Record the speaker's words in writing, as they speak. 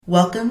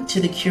Welcome to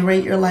the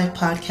Curate Your Life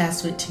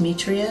podcast with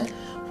Demetria,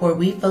 where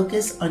we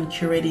focus on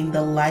curating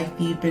the life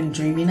you've been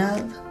dreaming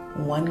of,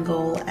 one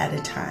goal at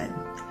a time.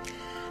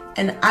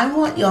 And I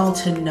want y'all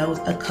to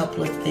note a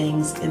couple of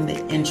things in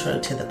the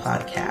intro to the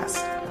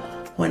podcast.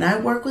 When I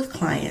work with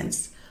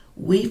clients,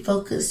 we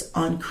focus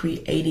on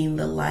creating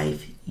the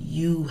life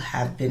you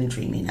have been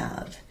dreaming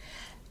of.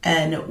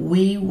 And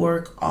we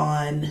work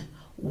on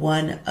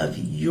one of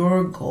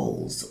your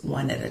goals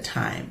one at a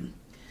time.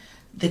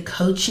 The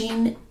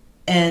coaching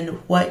and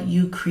what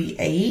you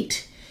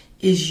create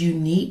is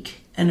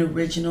unique and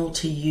original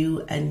to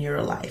you and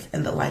your life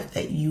and the life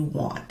that you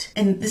want.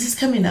 And this is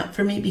coming up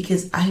for me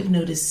because I have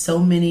noticed so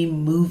many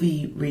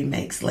movie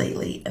remakes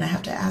lately, and I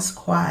have to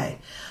ask why.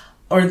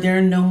 Are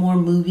there no more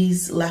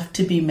movies left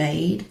to be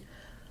made?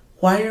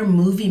 Why are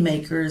movie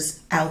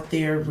makers out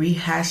there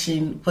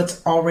rehashing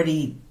what's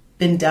already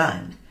been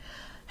done?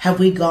 Have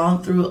we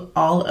gone through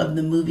all of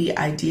the movie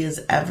ideas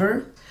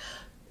ever?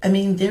 I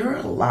mean, there are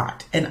a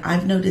lot, and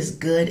I've noticed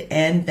good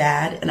and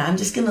bad, and I'm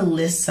just going to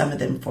list some of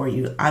them for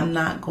you. I'm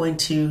not going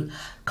to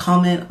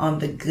comment on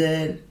the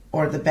good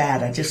or the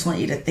bad. I just want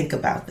you to think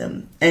about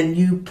them. And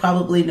you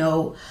probably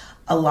know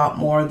a lot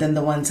more than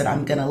the ones that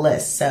I'm going to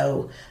list.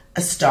 So,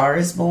 A Star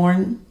is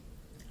Born,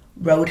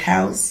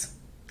 Roadhouse,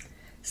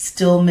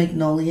 Still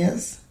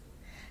Magnolias,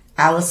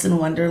 Alice in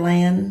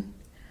Wonderland,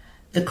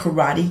 The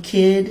Karate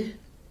Kid,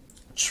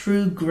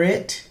 True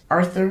Grit,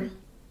 Arthur.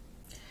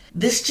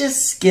 This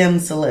just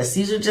skims the list.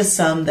 These are just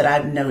some that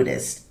I've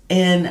noticed.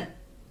 And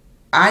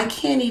I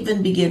can't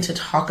even begin to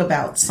talk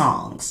about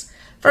songs.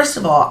 First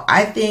of all,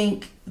 I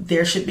think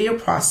there should be a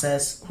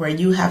process where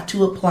you have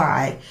to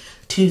apply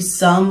to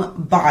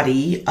some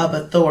body of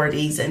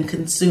authorities and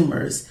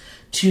consumers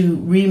to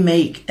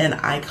remake an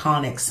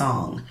iconic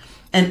song.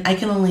 And I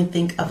can only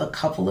think of a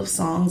couple of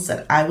songs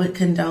that I would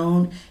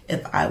condone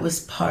if I was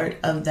part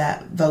of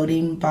that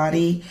voting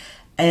body.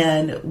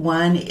 And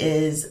one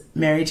is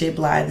Mary J.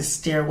 Blige's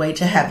Stairway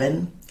to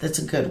Heaven. That's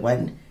a good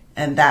one.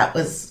 And that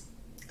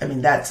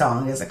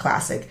song is a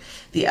classic.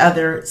 The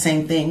other,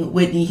 same thing,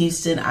 Whitney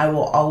Houston, I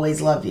Will Always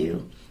Love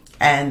You.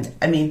 And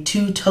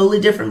two totally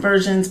different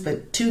versions,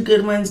 but two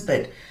good ones.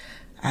 But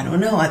I don't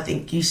know. I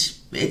think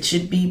it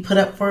should be put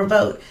up for a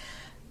vote,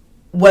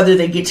 whether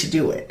they get to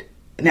do it.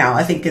 Now,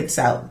 I think it's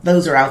out.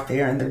 Those are out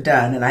there and they're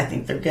done. And I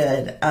think they're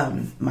good,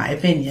 my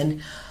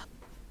opinion.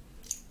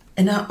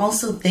 And I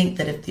also think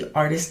that if the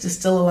artist is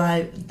still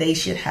alive, they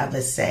should have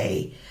a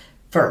say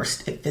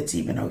first, if it's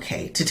even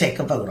okay, to take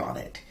a vote on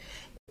it.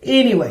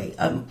 Anyway,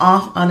 I'm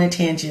off on a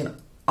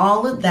tangent.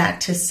 All of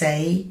that to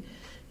say,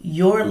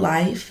 your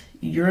life,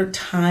 your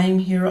time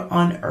here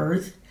on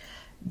earth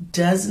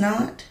does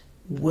not,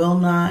 will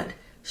not,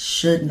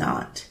 should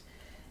not,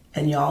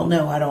 and y'all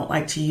know I don't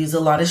like to use a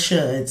lot of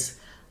shoulds,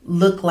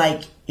 look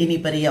like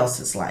anybody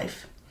else's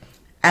life.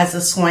 As a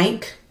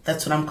swank,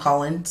 that's what I'm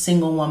calling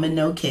single woman,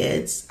 no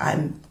kids.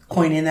 I'm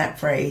coining that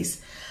phrase.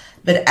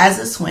 But as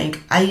a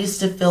swank, I used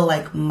to feel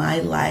like my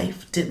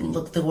life didn't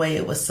look the way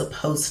it was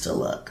supposed to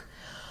look.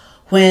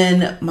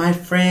 When my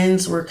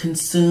friends were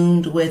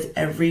consumed with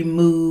every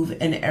move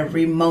and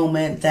every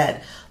moment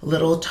that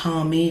little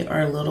Tommy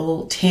or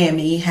little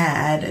Tammy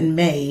had and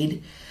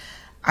made,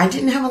 I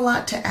didn't have a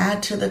lot to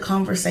add to the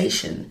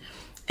conversation.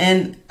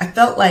 And I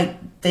felt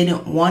like they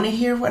didn't want to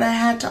hear what I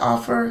had to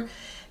offer.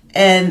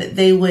 And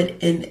they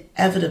would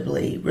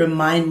inevitably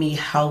remind me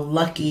how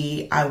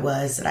lucky I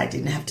was that I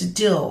didn't have to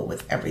deal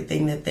with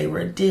everything that they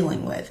were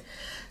dealing with.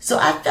 So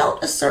I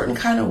felt a certain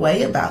kind of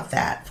way about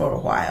that for a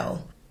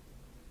while.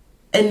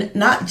 And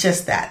not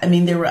just that.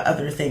 There were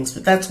other things,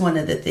 but that's one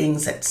of the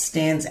things that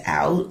stands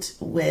out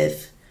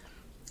with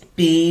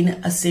being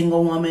a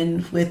single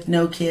woman with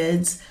no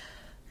kids.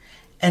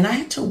 And I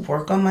had to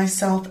work on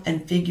myself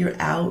and figure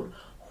out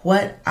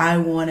what I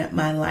wanted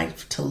my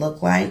life to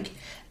look like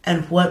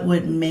and what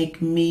would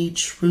make me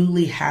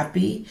truly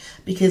happy,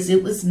 because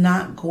it was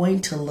not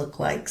going to look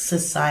like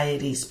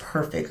society's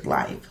perfect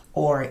life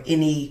or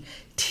any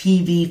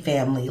TV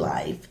family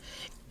life.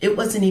 It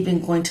wasn't even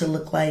going to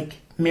look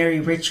like Mary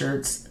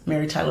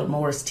Tyler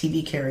Moore's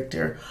TV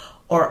character,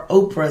 or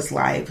Oprah's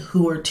life,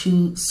 who are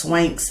two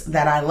swanks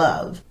that I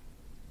love.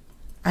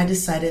 I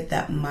decided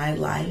that my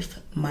life,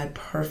 my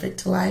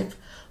perfect life,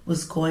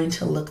 was going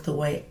to look the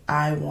way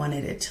I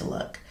wanted it to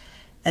look.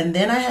 And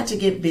then I had to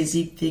get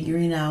busy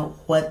figuring out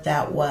what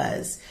that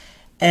was.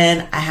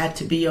 And I had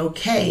to be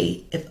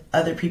okay if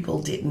other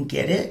people didn't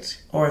get it,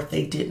 or if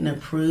they didn't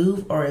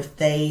approve, or if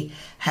they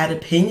had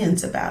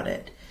opinions about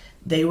it.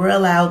 They were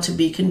allowed to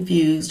be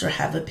confused or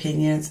have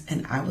opinions,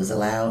 and I was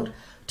allowed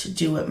to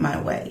do it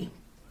my way.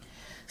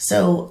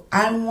 So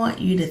I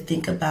want you to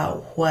think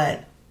about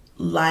what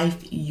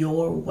life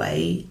your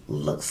way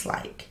looks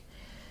like.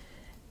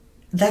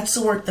 That's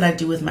the work that I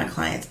do with my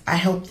clients. I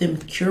help them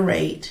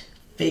curate,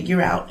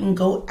 figure out, and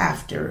go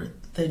after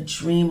the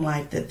dream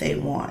life that they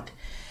want.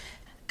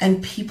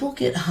 And people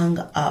get hung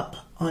up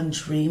on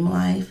dream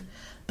life,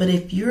 but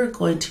if you're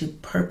going to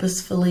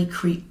purposefully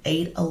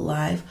create a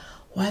life,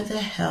 why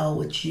the hell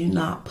would you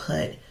not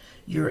put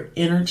your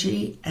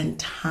energy and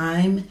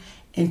time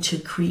into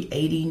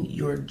creating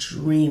your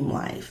dream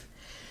life.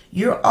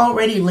 You're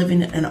already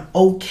living an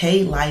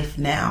okay life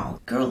now.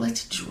 Girl,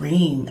 let's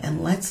dream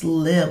and let's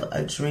live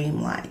a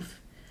dream life.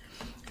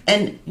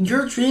 And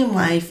your dream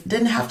life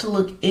doesn't have to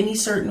look any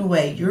certain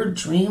way. Your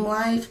dream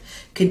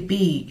life could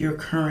be your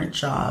current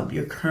job,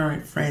 your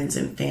current friends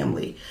and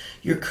family,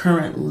 your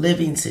current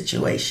living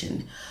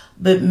situation.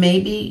 But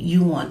maybe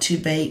you want to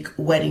bake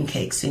wedding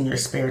cakes in your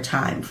spare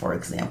time, for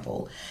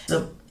example.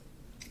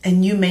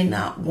 And you may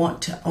not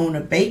want to own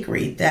a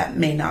bakery. That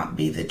may not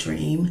be the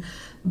dream,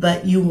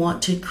 but you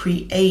want to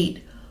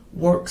create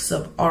works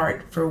of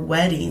art for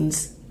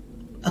weddings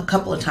a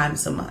couple of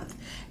times a month.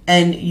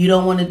 And you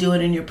don't want to do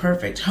it in your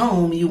perfect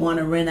home. You want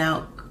to rent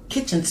out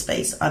kitchen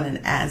space on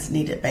an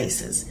as-needed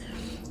basis.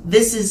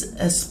 This is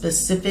a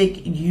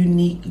specific,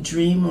 unique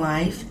dream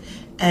life,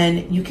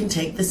 and you can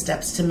take the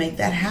steps to make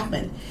that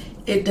happen.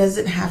 It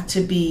doesn't have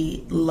to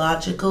be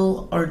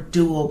logical or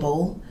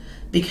doable,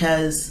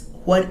 because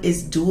what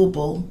is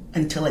doable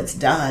until it's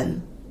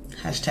done?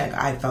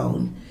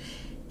 #iPhone.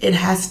 It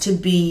has to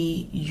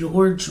be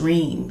your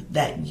dream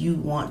that you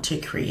want to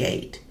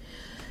create.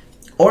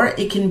 Or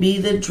it can be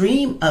the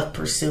dream of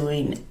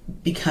pursuing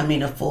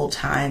becoming a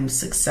full-time,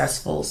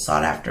 successful,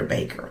 sought-after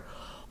baker.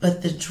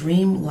 But the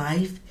dream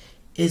life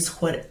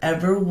is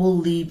whatever will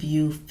leave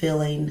you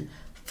feeling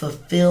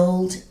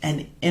fulfilled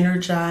and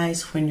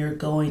energized when you're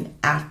going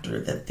after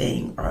the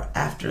thing or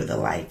after the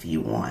life you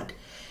want.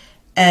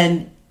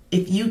 And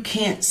if you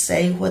can't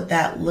say what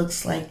that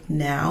looks like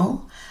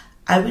now,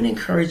 I would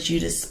encourage you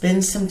to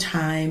spend some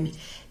time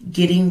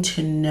getting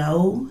to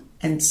know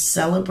and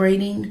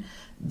celebrating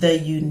the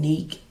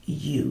unique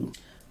you.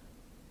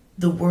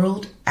 The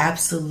world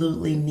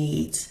absolutely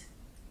needs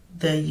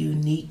the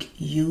unique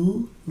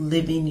you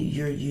living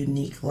your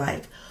unique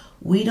life.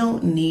 We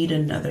don't need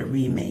another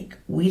remake.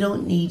 We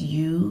don't need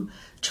you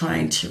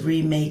trying to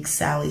remake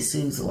Sally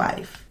Sue's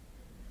life.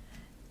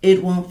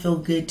 It won't feel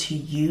good to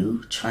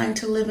you trying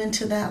to live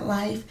into that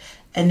life,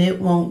 and it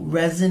won't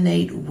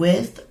resonate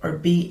with or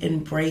be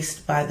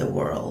embraced by the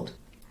world.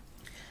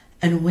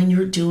 And when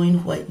you're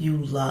doing what you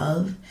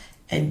love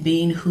and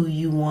being who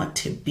you want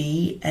to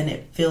be, and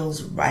it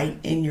feels right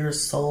in your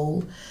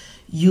soul,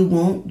 you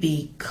won't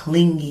be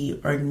clingy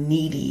or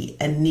needy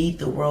and need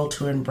the world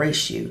to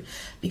embrace you,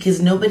 because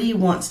nobody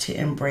wants to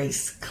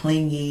embrace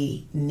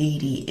clingy,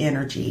 needy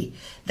energy.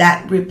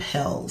 That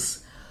repels.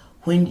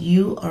 When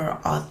you are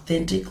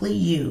authentically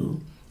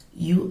you,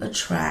 you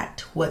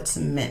attract what's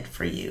meant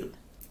for you.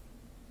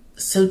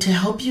 So to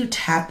help you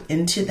tap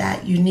into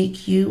that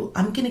unique you,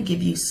 I'm going to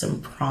give you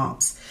some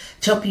prompts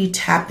to help you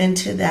tap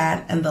into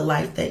that and the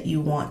life that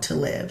you want to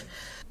live.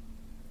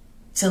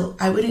 So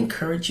I would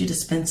encourage you to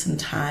spend some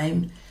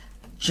time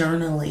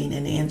journaling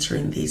and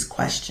answering these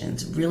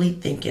questions, really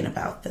thinking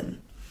about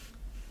them.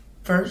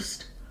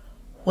 First,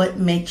 what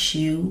makes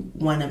you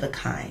one of a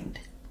kind?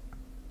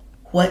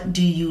 What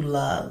do you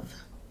love?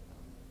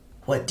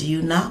 What do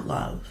you not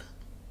love?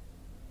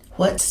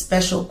 What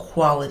special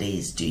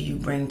qualities do you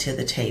bring to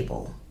the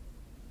table?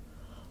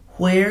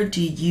 Where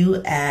do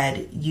you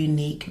add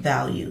unique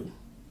value?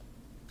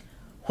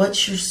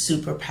 What's your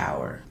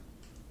superpower?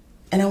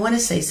 And I want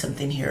to say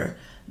something here.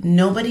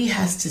 Nobody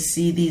has to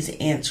see these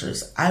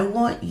answers. I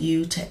want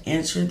you to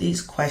answer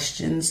these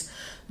questions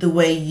the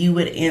way you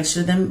would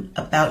answer them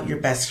about your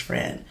best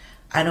friend.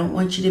 I don't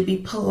want you to be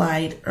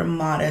polite or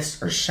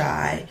modest or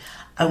shy.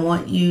 I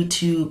want you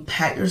to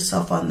pat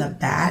yourself on the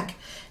back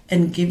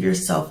and give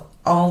yourself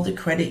all the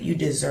credit you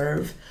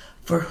deserve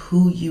for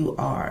who you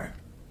are.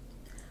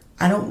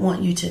 I don't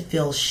want you to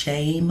feel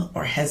shame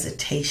or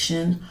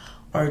hesitation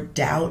or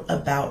doubt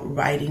about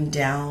writing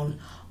down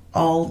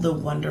all the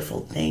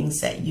wonderful things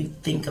that you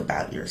think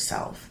about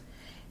yourself.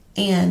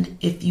 And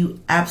if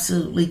you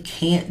absolutely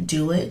can't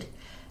do it,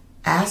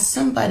 ask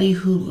somebody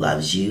who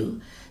loves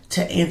you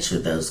to answer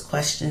those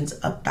questions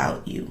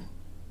about you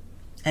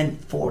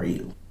and for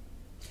you.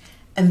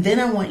 And then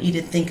I want you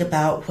to think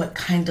about what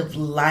kind of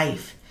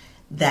life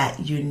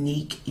that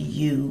unique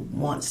you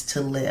wants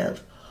to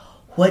live.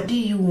 What do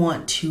you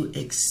want to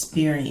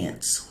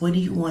experience? What do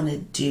you want to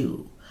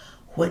do?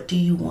 What do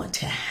you want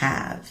to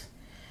have?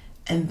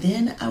 And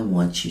then I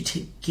want you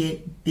to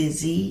get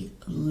busy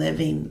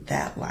living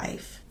that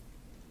life.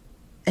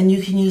 And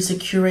you can use a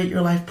curate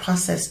your life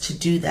process to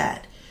do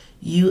that.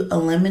 You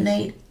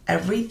eliminate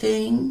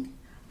everything,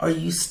 or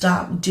you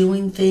stop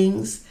doing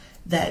things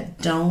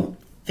that don't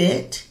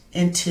fit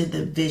into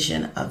the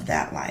vision of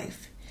that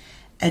life.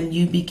 And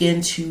you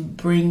begin to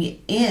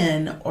bring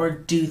in or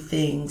do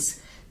things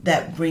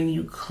that bring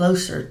you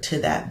closer to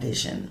that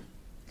vision.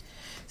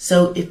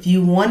 So if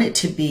you want it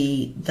to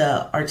be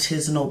the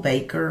artisanal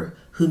baker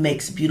who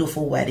makes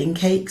beautiful wedding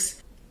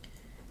cakes,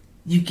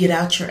 you get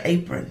out your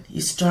apron.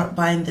 You start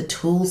buying the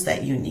tools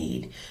that you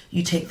need.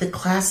 You take the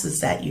classes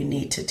that you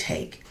need to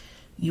take.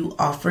 You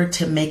offer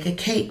to make a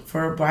cake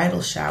for a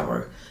bridal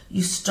shower.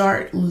 You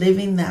start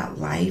living that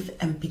life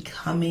and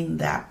becoming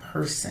that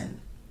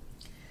person.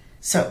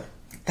 So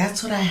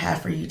that's what I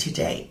have for you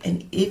today.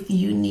 And if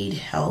you need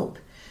help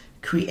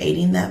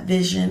creating that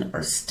vision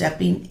or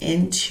stepping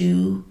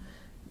into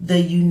the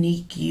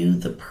unique you,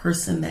 the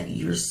person that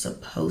you're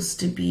supposed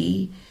to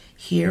be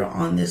here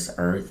on this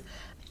earth,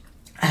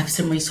 I have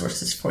some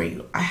resources for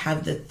you. I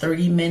have the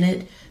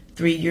 30-minute,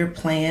 3-year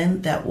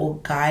plan that will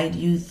guide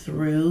you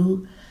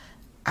through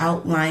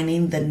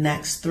outlining the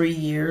next 3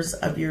 years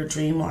of your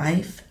dream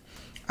life.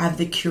 I have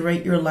the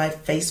Curate Your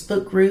Life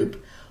Facebook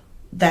group.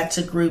 That's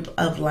a group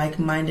of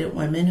like-minded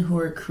women who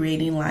are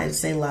creating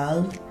lives they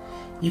love.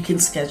 You can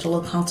schedule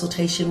a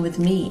consultation with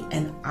me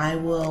and I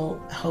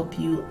will help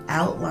you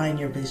outline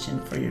your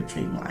vision for your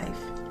dream life.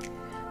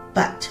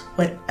 But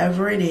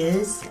whatever it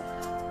is,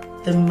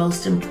 the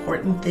most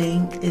important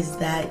thing is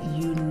that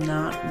you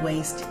not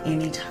waste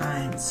any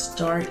time.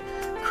 Start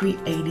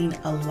creating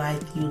a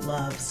life you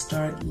love.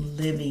 Start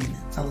living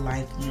a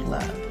life you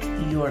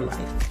love. Your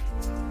life.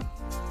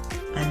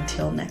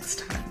 Until next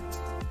time.